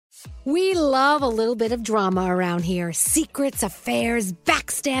We love a little bit of drama around here. Secrets, affairs,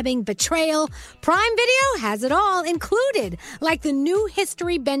 backstabbing, betrayal. Prime Video has it all included. Like the new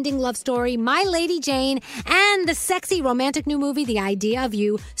history-bending love story, My Lady Jane, and the sexy romantic new movie, The Idea of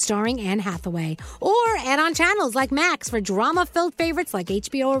You, starring Anne Hathaway. Or add-on channels like Max for drama-filled favorites like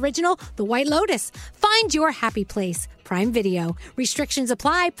HBO original, The White Lotus. Find your happy place. Prime Video. Restrictions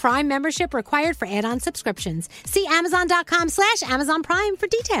apply. Prime membership required for add-on subscriptions. See Amazon.com/Amazon Prime for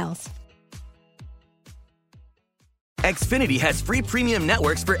details. Xfinity has free premium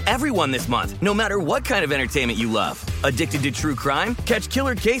networks for everyone this month, no matter what kind of entertainment you love. Addicted to true crime? Catch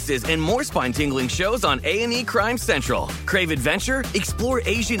killer cases and more spine-tingling shows on A&E Crime Central. Crave adventure? Explore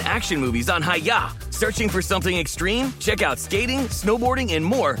Asian action movies on Hi-Ya. Searching for something extreme? Check out skating, snowboarding, and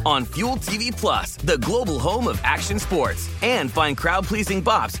more on Fuel TV Plus, the global home of action sports. And find crowd-pleasing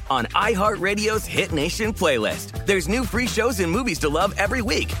bops on iHeartRadio's Hit Nation playlist. There's new free shows and movies to love every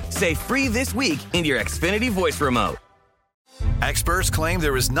week. Say free this week in your Xfinity voice remote. Experts claim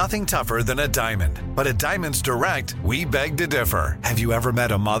there is nothing tougher than a diamond. But at Diamonds Direct, we beg to differ. Have you ever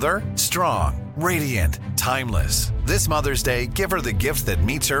met a mother? Strong, radiant, timeless. This Mother's Day, give her the gift that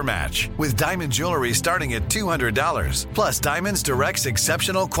meets her match. With diamond jewelry starting at $200. Plus Diamonds Direct's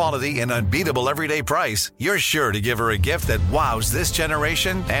exceptional quality and unbeatable everyday price, you're sure to give her a gift that wows this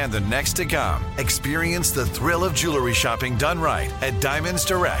generation and the next to come. Experience the thrill of jewelry shopping done right at Diamonds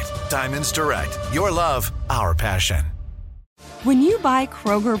Direct. Diamonds Direct. Your love, our passion. When you buy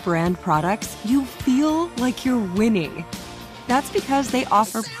Kroger brand products, you feel like you're winning. That's because they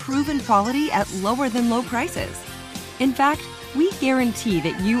offer proven quality at lower than low prices. In fact, we guarantee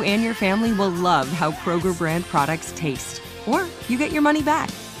that you and your family will love how Kroger brand products taste, or you get your money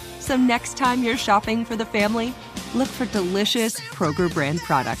back. So next time you're shopping for the family, look for delicious Kroger brand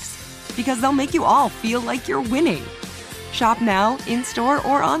products, because they'll make you all feel like you're winning. Shop now, in-store,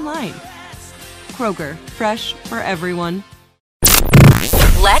 or online. Kroger, fresh for everyone.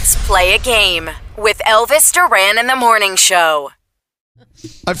 Let's play a game with Elvis Duran in the Morning Show.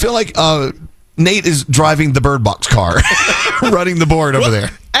 I feel like Nate is driving the Bird Box car, running the board over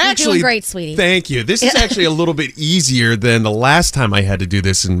there. Actually, you're doing great, sweetie. Thank you. This is actually a little bit easier than the last time I had to do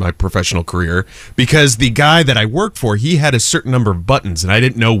this in my professional career, because the guy that I worked for, he had a certain number of buttons, and I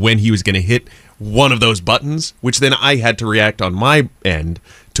didn't know when he was going to hit one of those buttons, which then I had to react on my end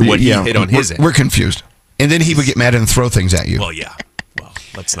to what he hit on his end. We're confused. And then he would get mad and throw things at you. Well, yeah. Well,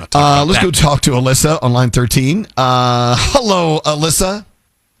 let's not talk about let's that. go talk to Alyssa on line 13. Hello, Alyssa.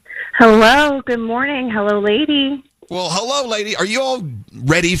 Hello. Good morning. Hello, lady. Well, hello, lady. Are you all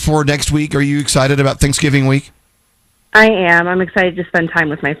ready for next week? Are you excited about Thanksgiving week? I am. I'm excited to spend time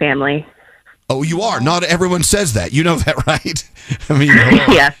with my family. Oh, you are? Not everyone says that. You know that, right? I mean,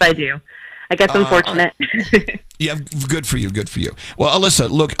 yes, I do. I guess I'm fortunate. Yeah, good for you. Good for you. Well, Alyssa,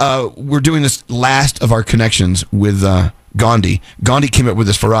 look, we're doing this last of our connections with Gandhi. Gandhi came up with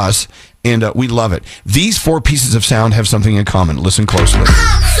this for us, and we love it. These 4 pieces of sound have something in common. Listen closely. I'm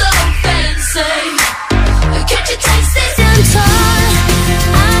so fancy. Can't you taste this?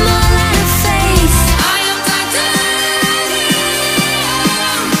 I'm all out of face. I am Dr.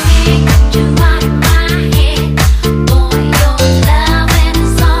 You out of my head. Boy, your loving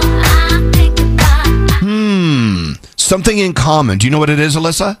is all I think about. Something in common. Do you know what it is,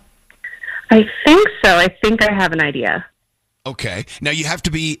 Alyssa? I think so. I think I have an idea. Okay. Now, you have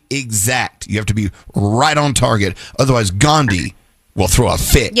to be exact. You have to be right on target. Otherwise, Gandhi will throw a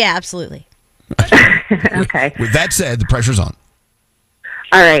fit. Yeah, absolutely. Okay. With that said, the pressure's on.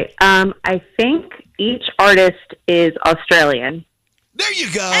 All right. I think each artist is Australian. There you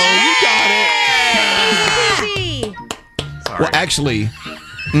go. You got it. Well, actually,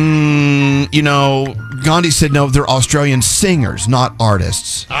 Gandhi said no, they're Australian singers, not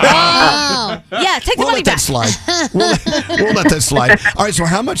artists. Oh. Yeah, take the money back. Slide. We'll let that slide. All right, so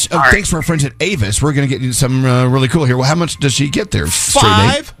how much, thanks for our friends at Avis, we're going to get you some really cool here. Well, how much does she get there?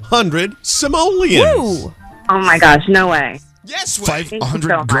 500 simoleons. Woo. Oh, my gosh. No way. Yes,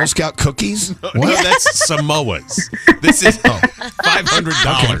 500 Girl Scout cookies? What? No, that's Samoas. This is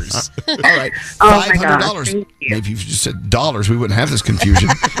 $500. All right, $500. Maybe if you just said dollars, we wouldn't have this confusion.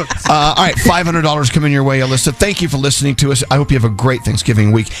 All right, $500 coming your way, Alyssa. Thank you for listening to us. I hope you have a great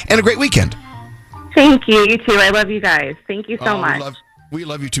Thanksgiving week and a great weekend. Thank you. You too. I love you guys. Thank you so much. We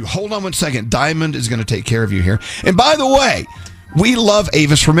love you too. Hold on one second. Diamond is going to take care of you here. And by the way, we love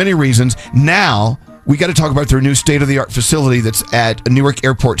Avis for many reasons. Now, we got to talk about their new state-of-the-art facility that's at Newark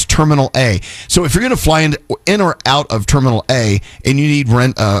Airport's Terminal A. So if you're going to fly in or out of Terminal A and you need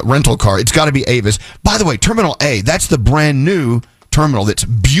rental car, it's got to be Avis. By the way, Terminal A, that's the brand new terminal that's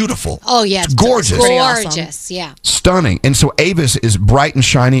beautiful. Oh, yeah. It's gorgeous. Gorgeous, yeah. Stunning. And so Avis is bright and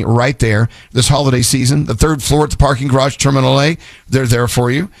shiny right there this holiday season. The third floor at the parking garage, Terminal A, they're there for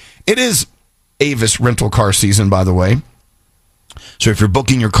you. It is Avis rental car season, by the way. So if you're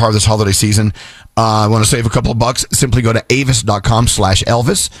booking your car this holiday season, want to save a couple of bucks, simply go to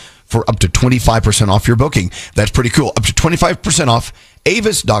avis.com/Elvis for up to 25% off your booking. That's pretty cool. Up to 25% off,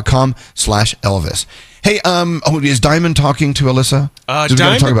 avis.com/Elvis. Hey, is Diamond talking to Alyssa?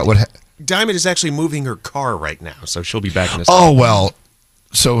 Diamond, talk about what Diamond is actually moving her car right now, so she'll be back in a second. Oh, well,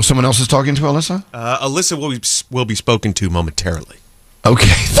 so someone else is talking to Alyssa? Alyssa will be spoken to momentarily. Okay,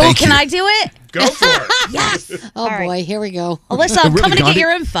 thank you. Can I do it? Go for it. Yes. Oh, boy, here we go. Alyssa, I'm Really, coming to get Gandhi? your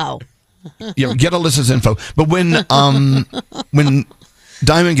info. Yeah, get Alyssa's info. But when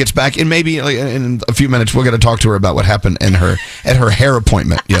Diamond gets back, and maybe in a few minutes, we're going to talk to her about what happened at her hair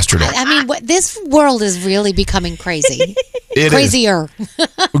appointment yesterday. I mean, this world is really becoming crazy. It Crazier.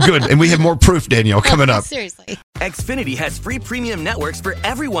 Good, and we have more proof, Danielle, coming up. Seriously. Xfinity has free premium networks for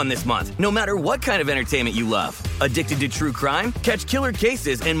everyone this month, no matter what kind of entertainment you love. Addicted to true crime? Catch killer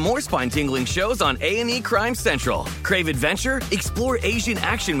cases and more spine-tingling shows on A&E Crime Central. Crave adventure? Explore Asian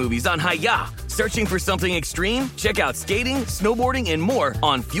action movies on Hayya. Searching for something extreme? Check out skating, snowboarding, and more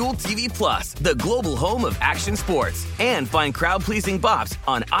on Fuel TV Plus, the global home of action sports. And find crowd-pleasing bops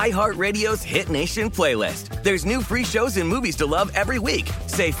on iHeartRadio's Hit Nation playlist. There's new free shows and movies to love every week.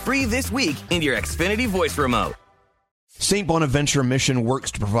 Say free this week in your Xfinity voice remote. St. Bonaventure Mission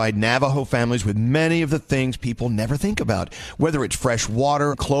works to provide Navajo families with many of the things people never think about. Whether it's fresh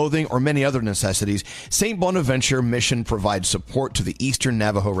water, clothing, or many other necessities, St. Bonaventure Mission provides support to the Eastern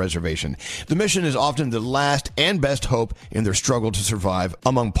Navajo Reservation. The mission is often the last and best hope in their struggle to survive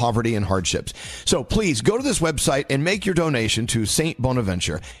among poverty and hardships. So please go to this website and make your donation to St.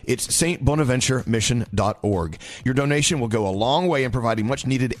 Bonaventure. It's stbonaventuremission.org. Your donation will go a long way in providing much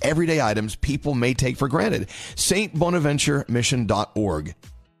needed everyday items people may take for granted. St. Bonaventuremission.org.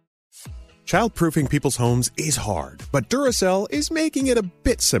 Childproofing people's homes is hard, but Duracell is making it a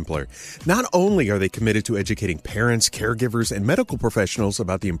bit simpler. Not only are they committed to educating parents, caregivers, and medical professionals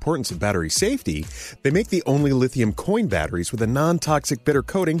about the importance of battery safety, they make the only lithium coin batteries with a non-toxic bitter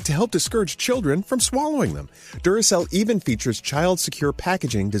coating to help discourage children from swallowing them. Duracell even features child-secure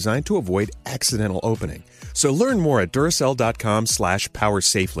packaging designed to avoid accidental opening. So learn more at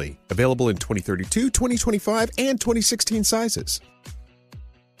Duracell.com/powersafely. Available in 2032, 2025, and 2016 sizes.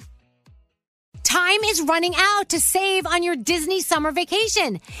 Time is running out to save on your Disney summer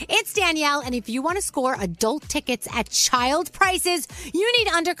vacation. It's Danielle, and if you want to score adult tickets at child prices, you need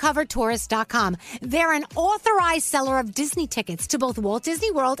UndercoverTourist.com. They're an authorized seller of Disney tickets to both Walt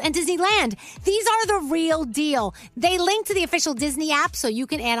Disney World and Disneyland. These are the real deal. They link to the official Disney app so you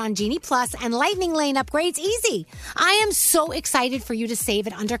can add on Genie Plus and Lightning Lane upgrades easy. I am so excited for you to save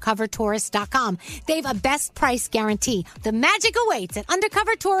at UndercoverTourist.com. They have a best price guarantee. The magic awaits at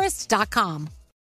UndercoverTourist.com.